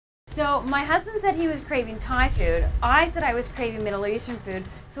So my husband said he was craving Thai food. I said I was craving Middle Eastern food.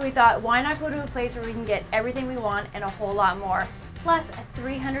 So we thought, why not go to a place where we can get everything we want and a whole lot more, plus a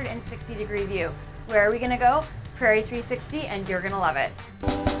 360-degree view. Where are we gonna go? Prairie 360, and you're gonna love it.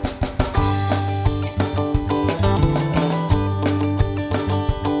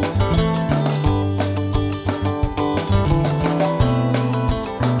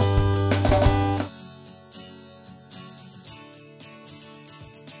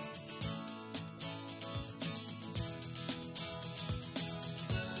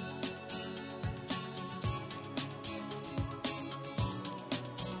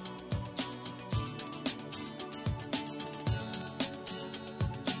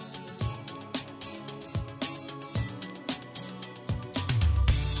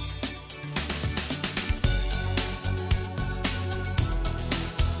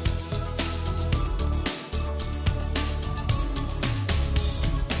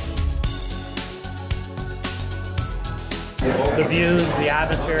 The views, the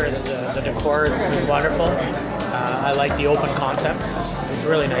atmosphere, the decor is wonderful. I like the open concept. It's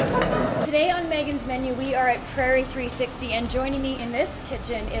really nice. Today on Meghan's menu, we are at Prairie 360, and joining me in this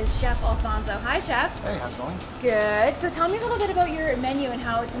kitchen is Chef Alfonso. Hi, Chef. Hey, how's it going? Good. So tell me a little bit about your menu and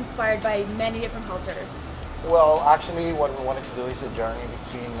how it's inspired by many different cultures. Well, actually, what we wanted to do is a journey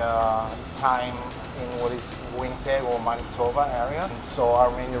between time in what is Winnipeg or Manitoba area. And so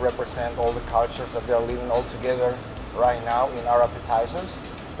our menu represents all the cultures that they're living all together right now in our appetizers.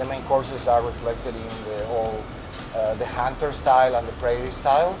 The main courses are reflected in the hunter style and the prairie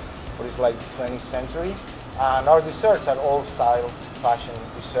style, what is like 20th century. And our desserts are all style fashion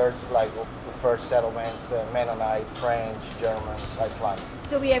desserts, like the first settlements, Mennonite, French, Germans, Icelandic.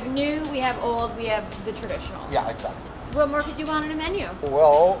 So we have new, we have old, we have the traditional. Yeah, exactly. So what more could you want on a menu?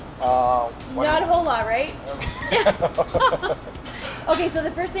 Well, not a whole lot, right? Okay, so the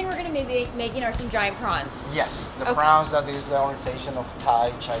first thing we're going to be making are some giant prawns. Yes, the prawns, that is the orientation of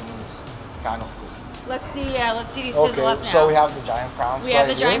Thai, Chinese kind of food. Let's see these sizzle up now. So we have the giant prawns. We have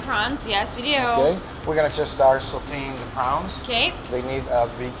the giant prawns, yes we do. Okay, we're gonna just start sauteing the prawns. Okay. They need a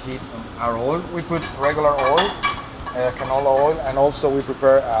big heat on our oil. We put regular oil, canola oil, and also we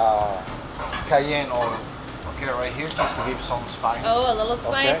prepare cayenne oil. Okay, right here, just to give some spice. Oh, a little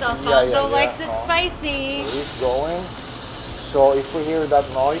spice. Okay. Alfonso likes it spicy. It's going. So if we hear that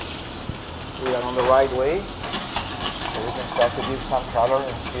noise, we are on the right way. So we can start to give some color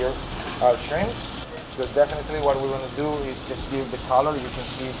and sear our shrimps. Because definitely what we want to do is just give the color. You can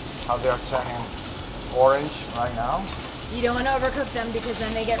see how they are turning orange right now. You don't want to overcook them because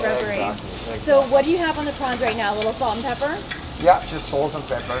then they get rubbery. Exactly. So what do you have on the prawns right now? A little salt and pepper? Yeah, just salt and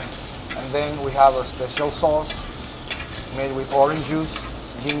pepper. And then we have a special sauce made with orange juice,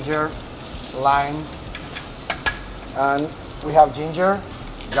 ginger, lime, and we have ginger,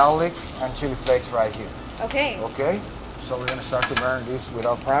 garlic, and chili flakes right here. Okay. Okay, so we're gonna start to burn this with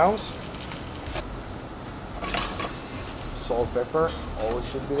our prawns. Salt, pepper, always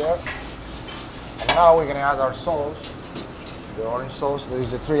should be there. And now we're gonna add our sauce, the orange sauce. There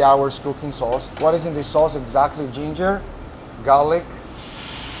is a 3 hours cooking sauce. What is in this sauce? Exactly ginger, garlic,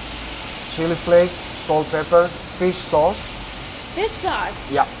 chili flakes, salt, pepper, fish sauce. Fish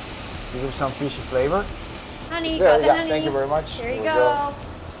sauce? Yeah, to give some fishy flavor. Honey, There, got the honey. Thank you very much. There you go.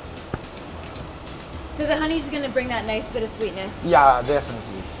 So the honey's gonna bring that nice bit of sweetness. Yeah,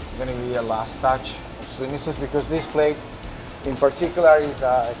 definitely. Gonna be a last touch of sweetnesses because this plate in particular is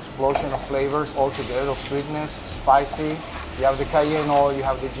an explosion of flavors all together, of sweetness, spicy. You have the cayenne oil, you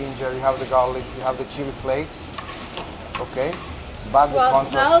have the ginger, you have the garlic, you have the chili flakes. Okay, but the Well,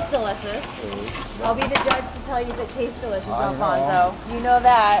 it contrast smells delicious. is I'll be the judge to tell you if it tastes delicious, I Alfonso. You know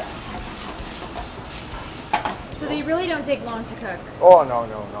that. So they really don't take long to cook. Oh no,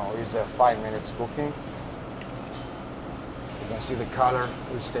 it's 5 minutes cooking. You can see the color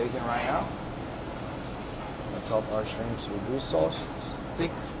it's taking right now. Let's top our shrimps with this sauce. It's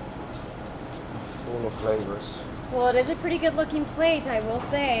thick and full of flavors. Well, it is a pretty good looking plate, I will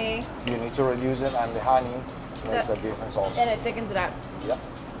say. You need to reduce it, and the honey makes a difference also. And it thickens it up. Yep,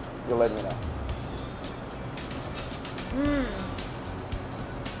 you let me know.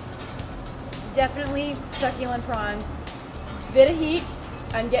 Definitely succulent prawns. Bit of heat.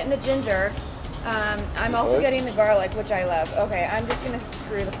 I'm getting the ginger. I'm also getting the garlic, which I love. Okay, I'm just gonna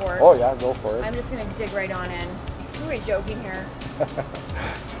screw the fork. Oh yeah, go for it. I'm just gonna dig right on in. Who are we joking here?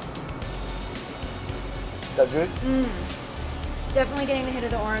 Is that good? Definitely getting the hit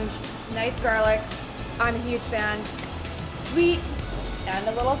of the orange. Nice garlic. I'm a huge fan. Sweet and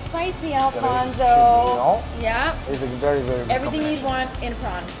a little spicy, Alfonso. Yeah. It's a very, very good Everything you'd want in a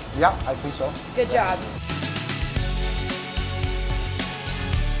prawn. Yeah, I think so. Good job.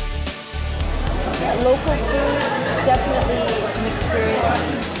 local food, definitely it's an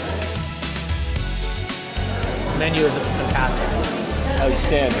experience. The menu is fantastic.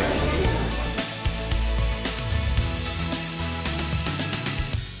 Outstanding.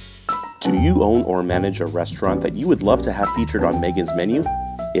 Do you own or manage a restaurant that you would love to have featured on Meghan's menu?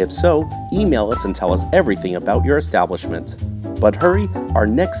 If so, email us and tell us everything about your establishment. But hurry, our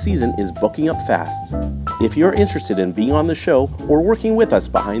next season is booking up fast. If you're interested in being on the show or working with us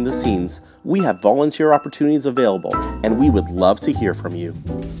behind the scenes, we have volunteer opportunities available, and we would love to hear from you.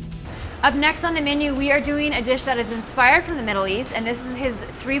 Up next on the menu, we are doing a dish that is inspired from the Middle East, and this is his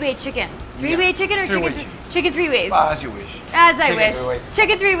three-way chicken. Three-way chicken or chicken three ways? As you wish. As I Chicken wish. 3 ways.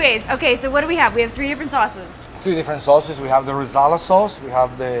 Chicken 3 ways. Okay, so what do we have? We have 3 different sauces. 2 different sauces. We have the risala sauce, we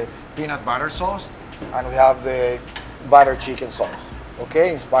have the peanut butter sauce, and we have the butter chicken sauce.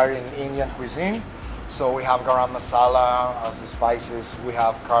 Okay, inspired in Indian cuisine. So we have garam masala as the spices. We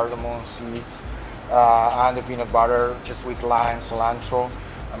have cardamom seeds and the peanut butter, just with lime, cilantro.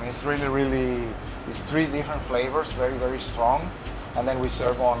 I mean, it's really, it's 3 different flavors, very strong. And then we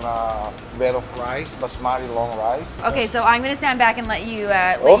serve on a bed of rice, basmati long rice. Okay, so I'm gonna stand back and let you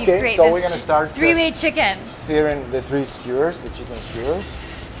you create so this we're gonna start 3-way chicken. Searing the 3 skewers, the chicken skewers.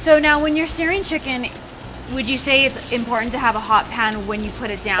 So now when you're searing chicken, would you say it's important to have a hot pan when you put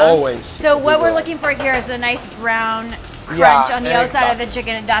it down? Always. So what we're looking for here is a nice brown crunch on the outside of the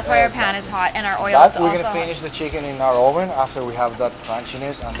chicken, and that's why our pan is hot and our oil is also We're gonna finish the chicken in our oven after we have that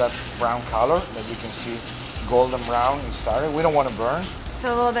crunchiness and that brown color that you can see, golden brown inside. We don't want to burn.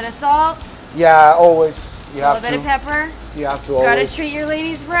 So a little bit of salt. Yeah, always. You A have little bit of pepper. You have to Gotta always. treat your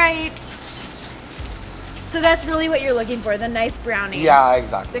ladies right. So that's really what you're looking for, the nice brownie. Yeah,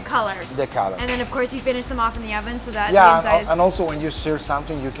 exactly. The color. The color. And then of course you finish them off in the oven so that the Yeah, inside is and also when you sear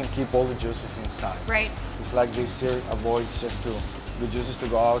something, you can keep all the juices inside. right. It's like this here avoids just the juices to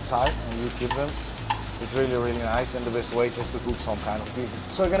go outside, and you keep them. It's really nice, and the best way just to cook some kind of pieces.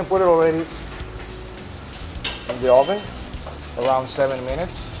 So we're gonna put it already in the oven, around 7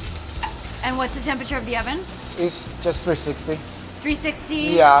 minutes. And what's the temperature of the oven? It's just 360. 360?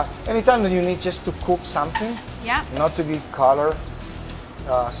 Yeah, anytime that you need just to cook something, Yeah. not to give color,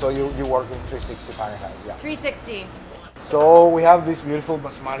 so you work in 360 Fahrenheit, yeah. 360. So we have this beautiful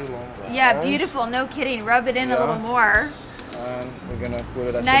basmati long rice. Yeah, beautiful. No kidding. Rub it in a Yeah. little more. And we're gonna put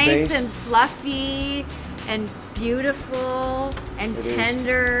it as a Nice base. and fluffy and beautiful and It is.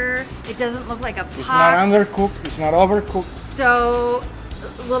 tender. It doesn't look like a It's not pot. undercooked, it's not overcooked. So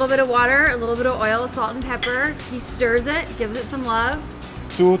a little bit of water, a little bit of oil, salt and pepper. He stirs it, gives it some love.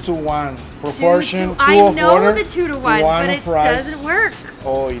 2 to 1 proportion. Two I of know water, the 2 to 1, one but of it rice. doesn't work.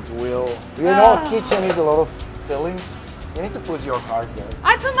 Oh, it will. You know, Oh. kitchen is a lot of fillings. You need to put your heart there.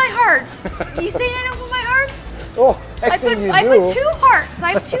 I put my heart. You saying I don't put my heart? Oh, I put you I do. put 2 hearts.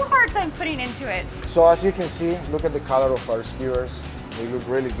 I have 2 hearts I'm putting into it. So as you can see, look at the color of our skewers. They look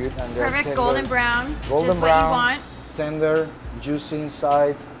really good, and they're Perfect tender, golden brown. golden just brown, what you want. tender, juicy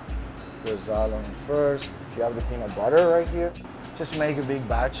inside. Risala on first. You have the peanut butter right here. Just make a big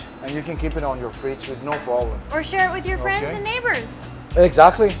batch, and you can keep it on your fridge with no problem. Or share it with your friends Okay. and neighbors.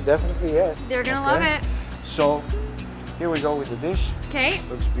 Exactly, definitely, yes. They're gonna love it. So here we go with the dish. Okay,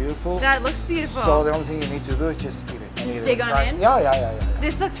 Looks beautiful. that looks beautiful. So the only thing you need to do is just eat it. Just Eat it dig on inside. in? Yeah.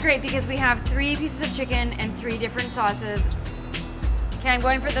 This looks great because we have 3 pieces of chicken and 3 different sauces. Okay, I'm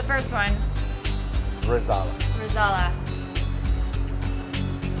going for the first one. Risala. Risala.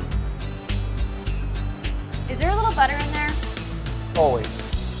 Is there a little butter in there? Always.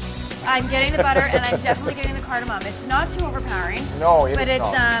 I'm getting the butter and I'm definitely getting the cardamom. It's not too overpowering. No, it But is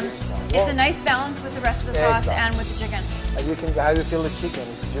it's not. It is not. it's Well, a nice balance with the rest of the sauce Exactly. and with the chicken. And you can how you feel the chicken.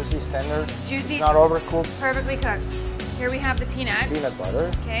 It's juicy, it's tender. Juicy. It's not overcooked. Perfectly cooked. Here we have the peanuts. Peanut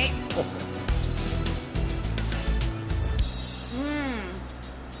butter. Okay.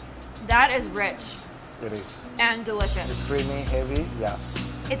 That is rich It is. and delicious. It's creamy, heavy. Yeah.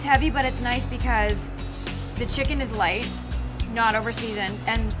 It's heavy, but it's nice because the chicken is light, not over seasoned,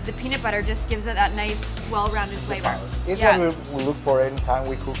 and the peanut butter just gives it that nice, well-rounded flavor. It's Yeah. what we look for anytime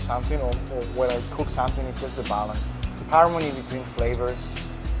we cook something, or when I cook something. It's just the balance, the harmony between flavors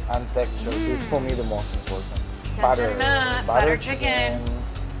and textures. Is for me the most important. Butter chicken.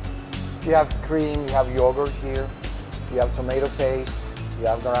 You have cream. You have yogurt here. You have tomato paste. You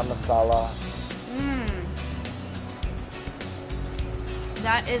have garam masala.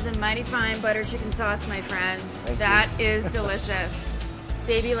 That is a mighty fine butter chicken sauce, my friend. That is delicious.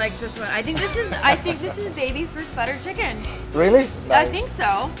 Baby likes this one. I think this is Baby's first butter chicken. Really? I Nice. think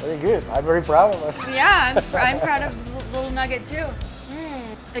so. Very good. I'm very proud of it. Yeah, I'm proud of the little nugget too.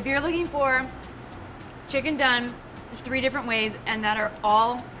 If you're looking for chicken done 3 different ways and that are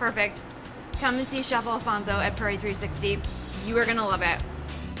all perfect, come and see Chef Alfonso at Prairie 360. You are gonna love it.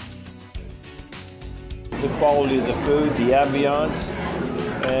 The quality of the food, the ambiance,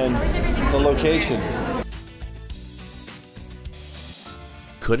 and the location.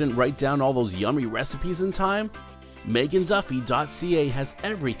 Couldn't write down all those yummy recipes in time? MeghanDuffy.ca has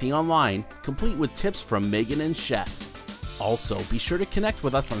everything online, complete with tips from Meghan and Chef. Also, be sure to connect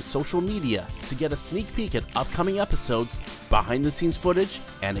with us on social media to get a sneak peek at upcoming episodes, behind-the-scenes footage,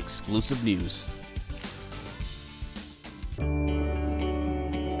 and exclusive news.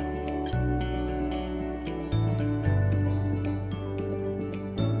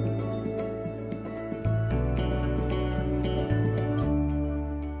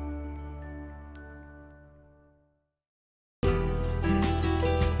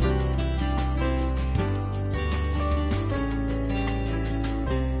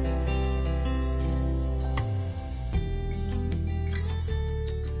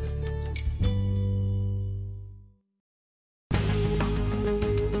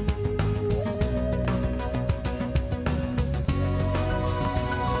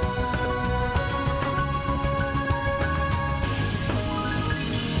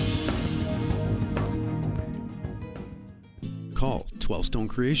 Call 12 Stone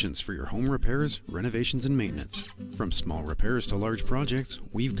Creations for your home repairs, renovations, and maintenance. From small repairs to large projects,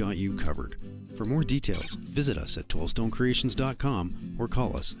 we've got you covered. For more details, visit us at 12stonecreations.com or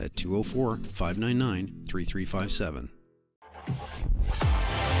call us at 204-599-3357.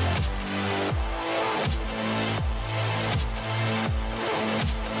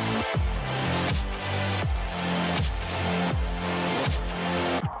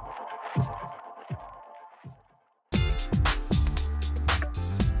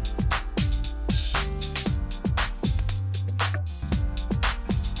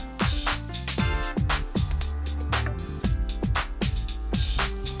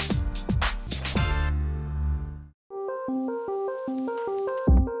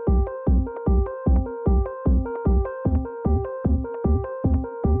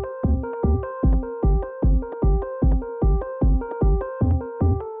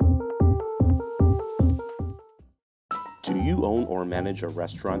 Do you own or manage a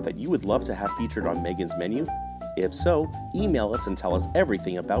restaurant that you would love to have featured on Meghan's menu? If so, email us and tell us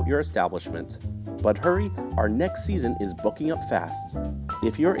everything about your establishment. But hurry, our next season is booking up fast.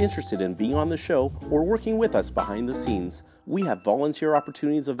 If you're interested in being on the show or working with us behind the scenes, we have volunteer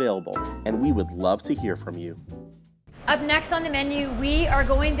opportunities available, and we would love to hear from you. Up next on the menu, we are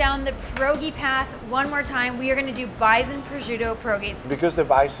going down the pierogi path one more time. We are going to do Bison Prosciutto pierogies. Because the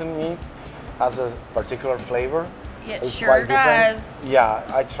bison meat has a particular flavor. It it's sure quite different. does. Yeah,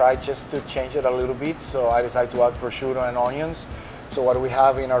 I tried just to change it a little bit, so I decided to add prosciutto and onions. So what we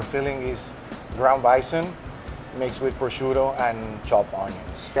have in our filling is ground bison mixed with prosciutto and chopped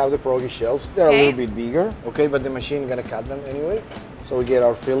onions. We have the pierogi shells. They're a little bit bigger, okay, but the machine is gonna cut them anyway. So we get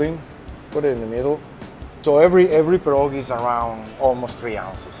our filling, put it in the middle. So every pierogi is around almost 3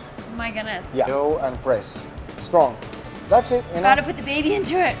 ounces. My goodness. Yeah. Go and press. Strong. That's it. Enough. Gotta put the baby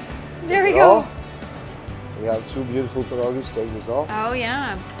into it. There we go. We have 2 beautiful pierogies. Take this off. Oh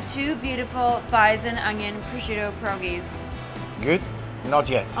yeah, 2 beautiful bison onion prosciutto pierogies. Good? Not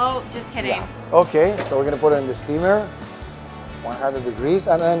yet. Oh, just kidding. Yeah. Okay, so we're gonna put it in the steamer, 100 degrees,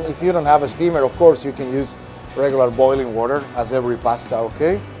 and then if you don't have a steamer, of course, you can use regular boiling water as every pasta,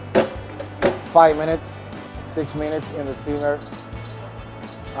 okay? 5 minutes, 6 minutes in the steamer,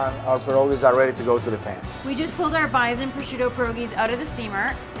 and our pierogies are ready to go to the pan. We just pulled our bison prosciutto pierogies out of the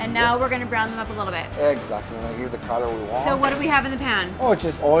steamer, and now we're gonna brown them up a little bit. Exactly, we're gonna give the color we want. So what do we have in the pan? Oh,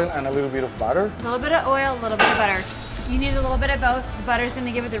 just oil and a little bit of butter. A little bit of oil, a little bit of butter. You need a little bit of both. The butter's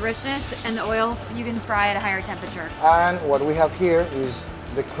gonna give it the richness, and the oil you can fry at a higher temperature. And what we have here is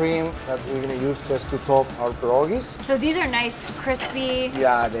the cream that we're gonna use just to top our pierogies. So these are nice, crispy.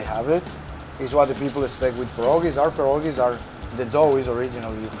 Yeah, they have it. It's what the people expect with pierogies. Our pierogies are, the dough is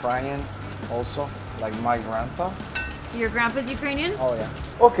originally Ukrainian also, like my grandpa. Your grandpa's Ukrainian? Oh yeah.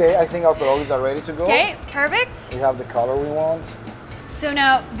 Okay, I think our pierogies are ready to go. Okay, perfect. We have the color we want. So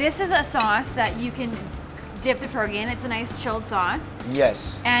now, this is a sauce that you can dip the pierogi in. It's a nice chilled sauce.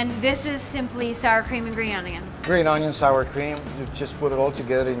 Yes. And this is simply sour cream and green onion. Green onion, sour cream. You just put it all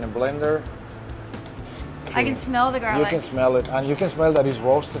together in a blender. I can smell the garlic. You can smell it, and you can smell that it's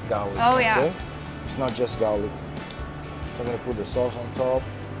roasted garlic. Oh yeah. Okay? It's not just garlic. So I'm gonna put the sauce on top.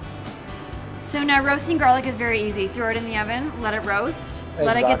 So now roasting garlic is very easy. Throw it in the oven, let it roast,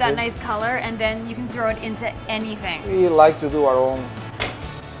 let it get that nice color, and then you can throw it into anything. We like to do our own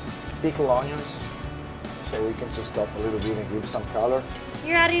pickled onions. So we can just top a little bit and give some color.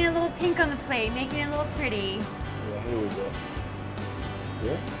 You're adding a little pink on the plate, making it a little pretty. Yeah, here we go.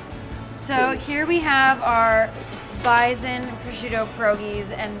 Yeah. So here we have our Bison prosciutto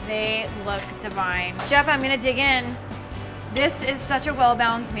pierogies, and they look divine. Chef, I'm gonna dig in. This is such a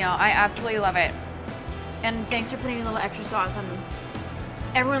well-balanced meal. I absolutely love it. And thanks for putting a little extra sauce on them.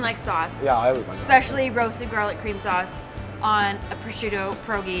 Everyone likes sauce. Yeah, everybody. Especially roasted garlic cream sauce on a prosciutto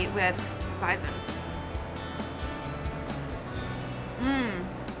pierogi with bison.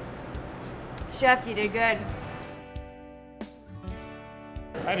 Chef, you did good.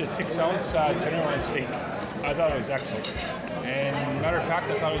 I had a 6-ounce tenderloin steak. I thought it was excellent. And matter of fact,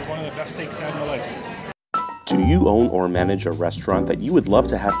 I thought it was one of the best steaks I had in my life. Do you own or manage a restaurant that you would love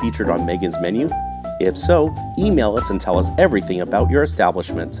to have featured on Meghan's menu? If so, email us and tell us everything about your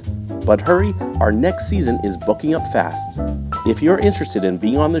establishment. But hurry, our next season is booking up fast. If you're interested in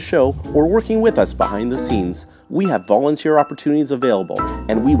being on the show or working with us behind the scenes, we have volunteer opportunities available,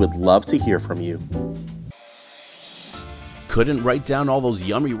 and we would love to hear from you. Couldn't write down all those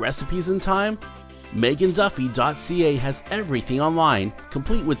yummy recipes in time? MeghanDuffy.ca has everything online,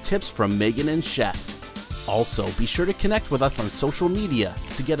 complete with tips from Meghan and Chef. Also, be sure to connect with us on social media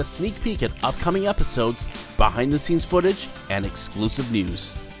to get a sneak peek at upcoming episodes, behind-the-scenes footage, and exclusive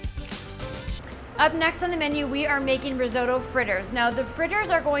news. Up next on the menu, we are making risotto fritters. Now, the fritters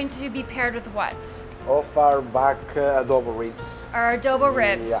are going to be paired with what? Off our back adobo ribs. Our adobo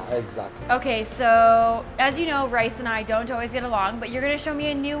ribs. Yeah, exactly. Okay, so as you know, rice and I don't always get along, but you're going to show me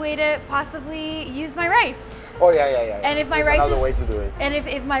a new way to possibly use my rice. Oh yeah. And if my There's rice another is, way to do it. And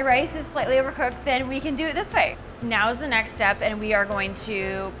if my rice is slightly overcooked, then we can do it this way. Now is the next step, and we are going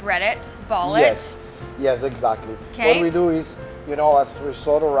to bread it, ball it. Yes, exactly. Okay. What we do is, you know, as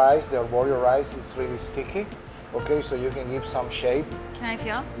risotto rice, the arborio rice is really sticky. Okay, so you can give some shape. Can I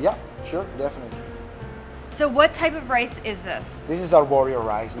feel? Yeah, sure, definitely. So what type of rice is this? This is arborio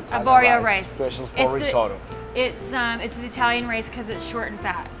rice. Italian Arborio rice. Special for risotto. It's the Italian rice because it's short and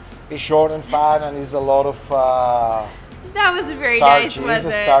fat. It's short and fat, and it's a lot of that was very starchy. nice,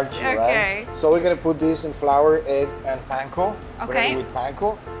 wasn't It's it? starchy, Okay. right? So we're gonna put this in flour, egg, and panko. Okay. We're gonna do with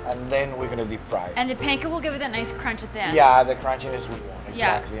panko, and then we're gonna deep fry it. And the panko will give it that nice crunch at the end. Yeah, the crunchiness we want,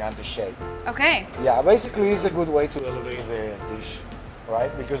 Yeah. exactly, and the shape. Okay. Yeah, basically it's a good way to elevate the dish,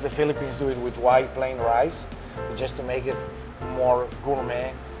 right? Because the Philippines do it with white plain rice, just to make it more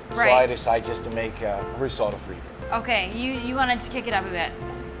gourmet. Right. So I decided just to make a risotto fritter. Okay, you wanted to kick it up a bit.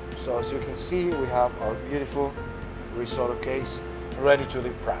 So as you can see, we have our beautiful risotto case ready to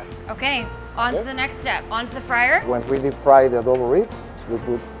deep fry. Okay, on to the next step. Onto the fryer. When we deep fry the adobo ribs, we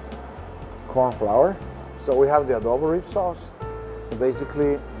put corn flour. So we have the adobo rib sauce.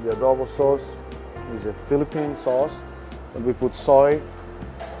 Basically, the adobo sauce is a Philippine sauce. And we put soy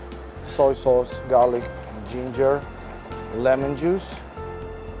sauce, garlic, ginger, lemon juice.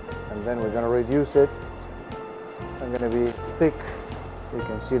 And then we're gonna reduce it. It's gonna be thick. You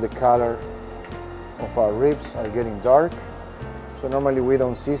can see the color of our ribs are getting dark. So normally we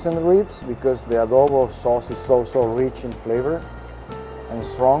don't season the ribs because the adobo sauce is so rich in flavor and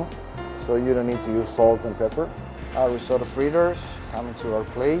strong. So you don't need to use salt and pepper. Our risotto fritters coming to our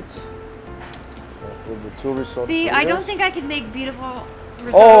plate. With the 2 risotto fritters. I don't think I could make beautiful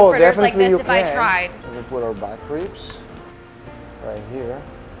risotto fritters like this if I tried. And we put our back ribs right here.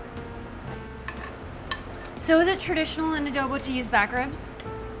 So is it traditional in adobo to use back ribs?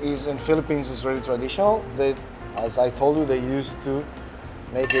 In Philippines, it's really traditional. As I told you, they used to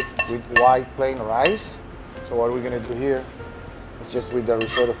make it with white plain rice. So what we're gonna do here is just with the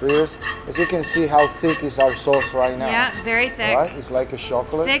risotto fritters. As you can see how thick is our sauce right now. Yeah, very thick. Right? It's like a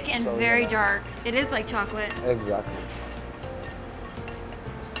chocolate. Thick and very dark. It is like chocolate. Exactly.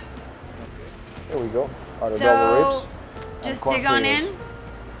 Here we go. Our adobo ribs. Just dig on in.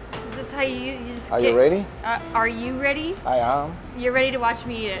 Is this how you just Are you ready? Are you ready? I am. You're ready to watch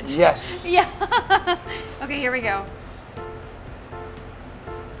me eat it? Yes. Yeah. Okay, here we go.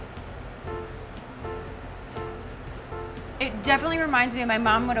 It definitely reminds me of my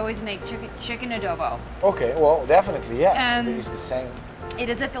mom would always make chicken adobo. Okay, well, definitely, yeah. It's the same. It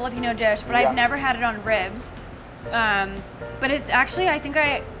is a Filipino dish, but Yeah. I've never had it on ribs. But it's actually, I think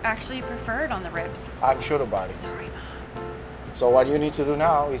I actually prefer it on the ribs. I'm sure about it. Sorry, Mom. So what you need to do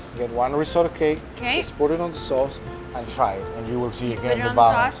now is to get 1 risotto cake. Okay. Just put it on the sauce and try it, and you will see again Put it the on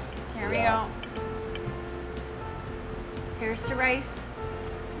balance. the sauce. Here we go. Here's to rice.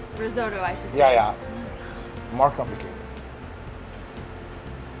 Risotto, I should say. Yeah. More complicated.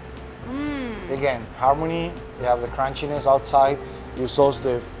 Again, harmony. You have the crunchiness outside. You sauce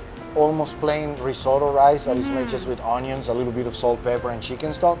the almost plain risotto rice that is made just with onions, a little bit of salt, pepper, and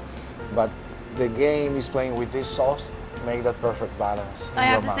chicken stock. But the game is playing with this sauce to make that perfect balance. I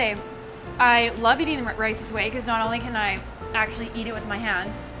have to say, I love eating the rice this way because not only can I actually eat it with my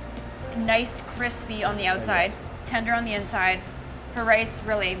hands, nice, crispy on the outside, tender on the inside. For rice,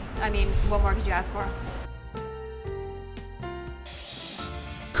 really, I mean, what more could you ask for?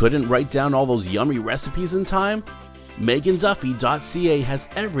 Couldn't write down all those yummy recipes in time? MeghanDuffy.ca has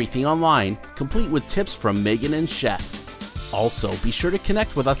everything online, complete with tips from Meghan and Chef. Also, be sure to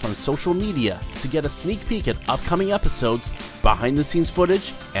connect with us on social media to get a sneak peek at upcoming episodes, behind-the-scenes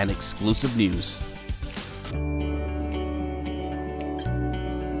footage, and exclusive news.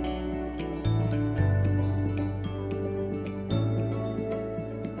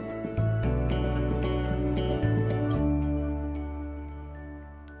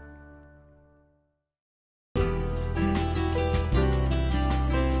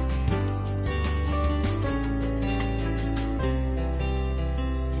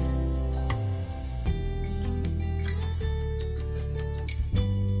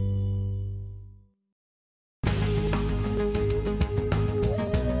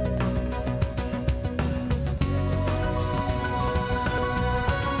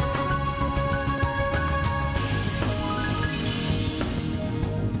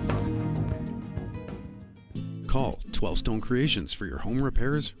 Call 12 Stone Creations for your home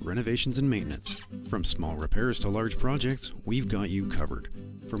repairs, renovations, and maintenance. From small repairs to large projects, we've got you covered.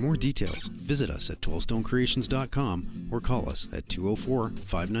 For more details, visit us at 12stonecreations.com or call us at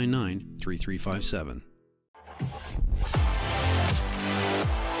 204-599-3357.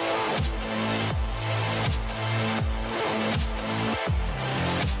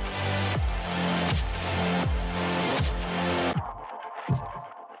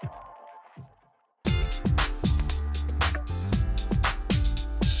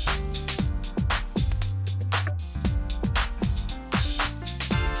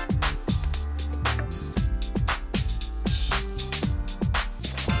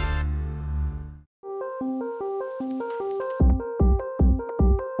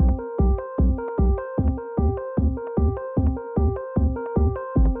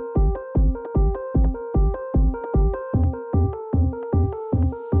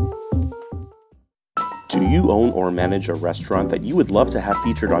 Do you own or manage a restaurant that you would love to have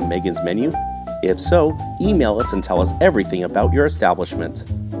featured on Meghan's menu? If so, email us and tell us everything about your establishment.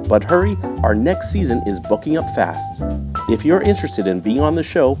 But hurry, our next season is booking up fast. If you're interested in being on the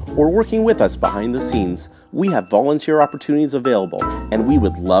show or working with us behind the scenes, we have volunteer opportunities available, and we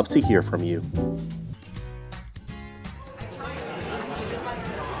would love to hear from you.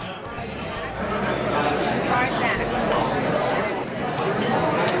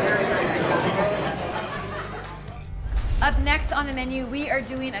 Up next on the menu, we are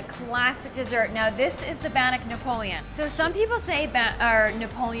doing a classic dessert. Now, this is the Bannock Napoleon. So some people say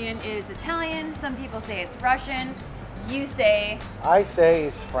Napoleon is Italian, some people say it's Russian. You say? I say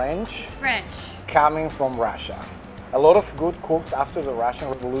it's French. It's French. Coming from Russia. A lot of good cooks after the Russian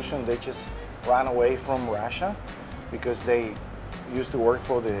Revolution, they just ran away from Russia because they used to work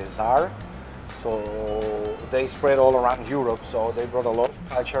for the Tsar. So they spread all around Europe, so they brought a lot of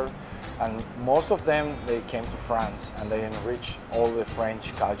culture. And most of them, they came to France and they enriched all the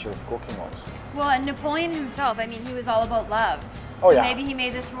French culture of cooking also. Well, and Napoleon himself, I mean, he was all about love. So yeah. Maybe he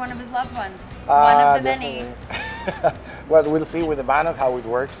made this for one of his loved ones. One of the definitely. many. Well, we'll see with the Bannock how it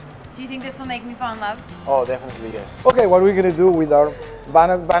works. Do you think this will make me fall in love? Oh, definitely yes. Okay, what we're gonna do with our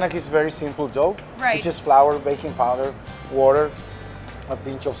Bannock is very simple dough. Right. It's just flour, baking powder, water, a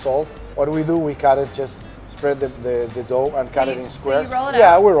pinch of salt. What we do, we cut it, just spread the dough and cut it in squares. So you roll it out?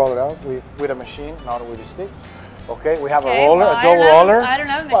 Yeah, we roll it out with a machine, not with a stick. Okay, we have a roller, well, a dough roller. I don't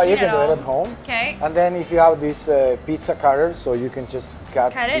have a machine Well, you can at do all. it at home. Okay. And then if you have this pizza cutter, so you can just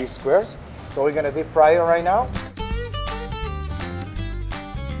cut these squares. So we're gonna deep fry it right now.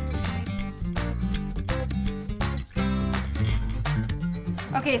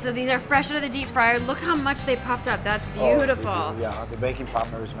 Okay, so these are fresh out of the deep fryer. Look how much they puffed up. That's beautiful. Oh, yeah, the baking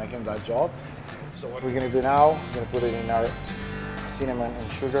powder is making that job. So what we're gonna do now, we're gonna put it in our cinnamon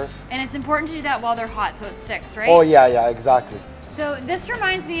and sugar. And it's important to do that while they're hot so it sticks, right? Oh yeah, exactly. So this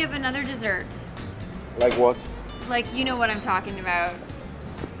reminds me of another dessert. Like what? Like, you know what I'm talking about.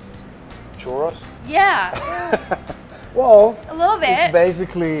 Churros? Yeah. Well, a little bit. It's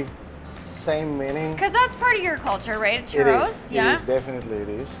basically same meaning. Because that's part of your culture, right? Churros? It is. Yeah. It is, definitely it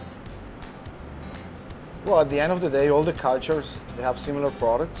is. Well, at the end of the day, all the cultures, they have similar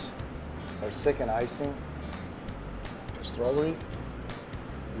products. Our second icing, strawberry.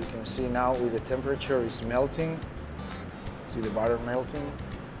 You can see now with the temperature is melting. See the butter melting.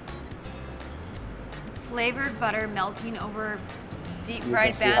 Flavored butter melting over deep You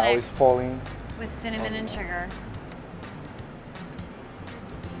fried can see how Bannock it's falling. with cinnamon and sugar.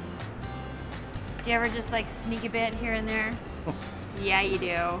 Do you ever just like sneak a bit here and there? Yeah, you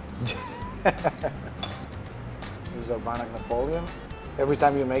do. These are Bannock Napoleon. Every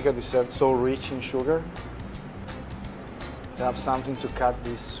time you make a dessert so rich in sugar, you have something to cut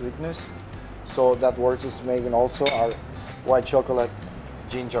this sweetness. So that works is making also our white chocolate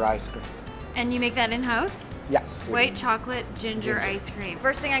ginger ice cream. And you make that in-house? Yeah. White chocolate ginger ice cream.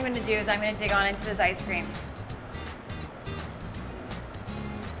 First thing I'm going to do is I'm going to dig on into this ice cream.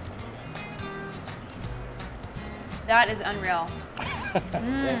 That is unreal.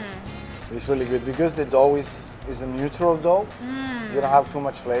 Thanks. It's really good because the dough is a neutral dough. You don't have too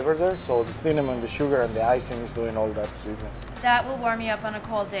much flavor there, so the cinnamon, the sugar, and the icing is doing all that sweetness. That will warm you up on a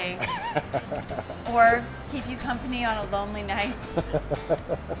cold day. Or keep you company on a lonely night.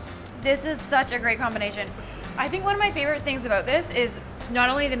 This is such a great combination. I think one of my favorite things about this is not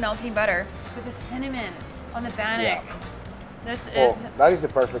only the melting butter, but the cinnamon on the bannock. Yeah. This is... that is the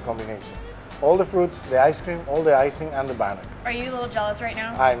perfect combination. All the fruits, the ice cream, all the icing, and the bannock. Are you a little jealous right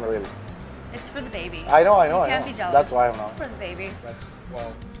now? I'm really. It's for the baby. I know. You can't be jealous. That's why I'm not. It's for the baby. But,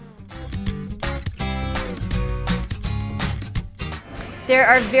 well. There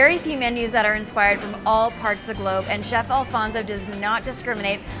are very few menus that are inspired from all parts of the globe, and Chef Alfonso does not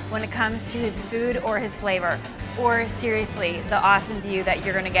discriminate when it comes to his food or his flavor, or seriously, the awesome view that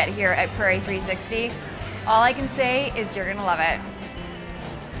you're gonna get here at Prairie 360. All I can say is you're gonna love it.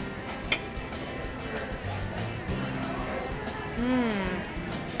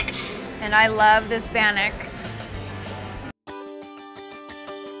 And I love this bannock.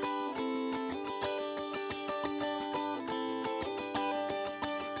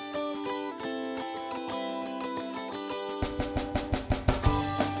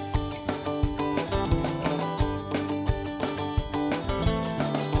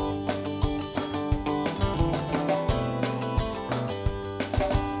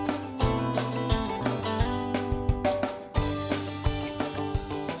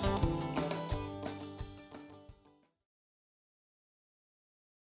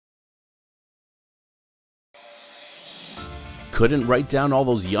 Couldn't write down all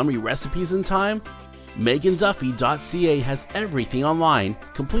those yummy recipes in time? MeghanDuffy.ca has everything online,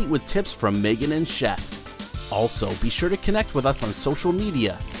 complete with tips from Meghan and Chef. Also, be sure to connect with us on social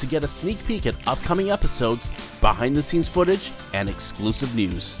media to get a sneak peek at upcoming episodes, behind-the-scenes footage, and exclusive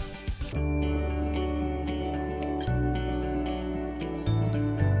news.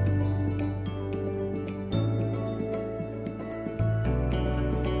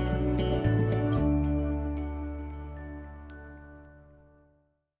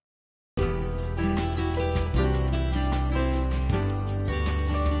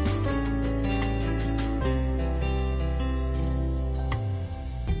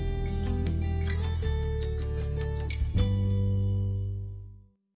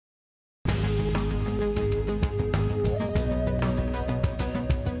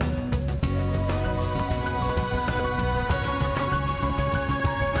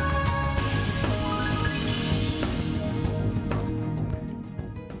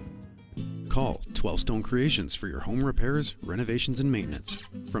 Call 12 Stone Creations for your home repairs, renovations, and maintenance.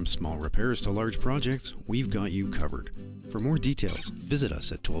 From small repairs to large projects, we've got you covered. For more details, visit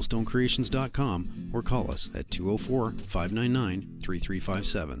us at 12stonecreations.com or call us at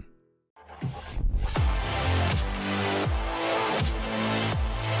 204-599-3357.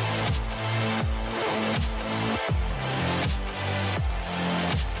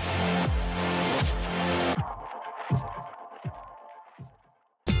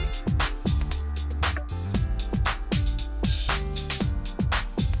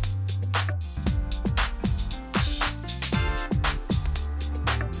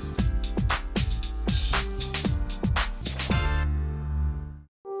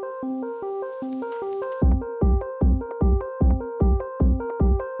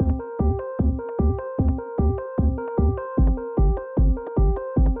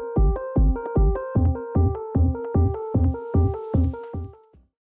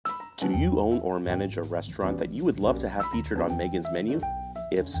 Do you own or manage a restaurant that you would love to have featured on Meghan's menu?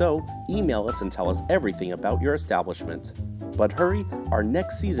 If so, email us and tell us everything about your establishment. But hurry, our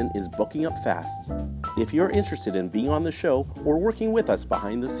next season is booking up fast. If you're interested in being on the show or working with us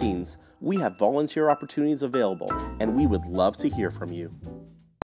behind the scenes, we have volunteer opportunities available, and we would love to hear from you.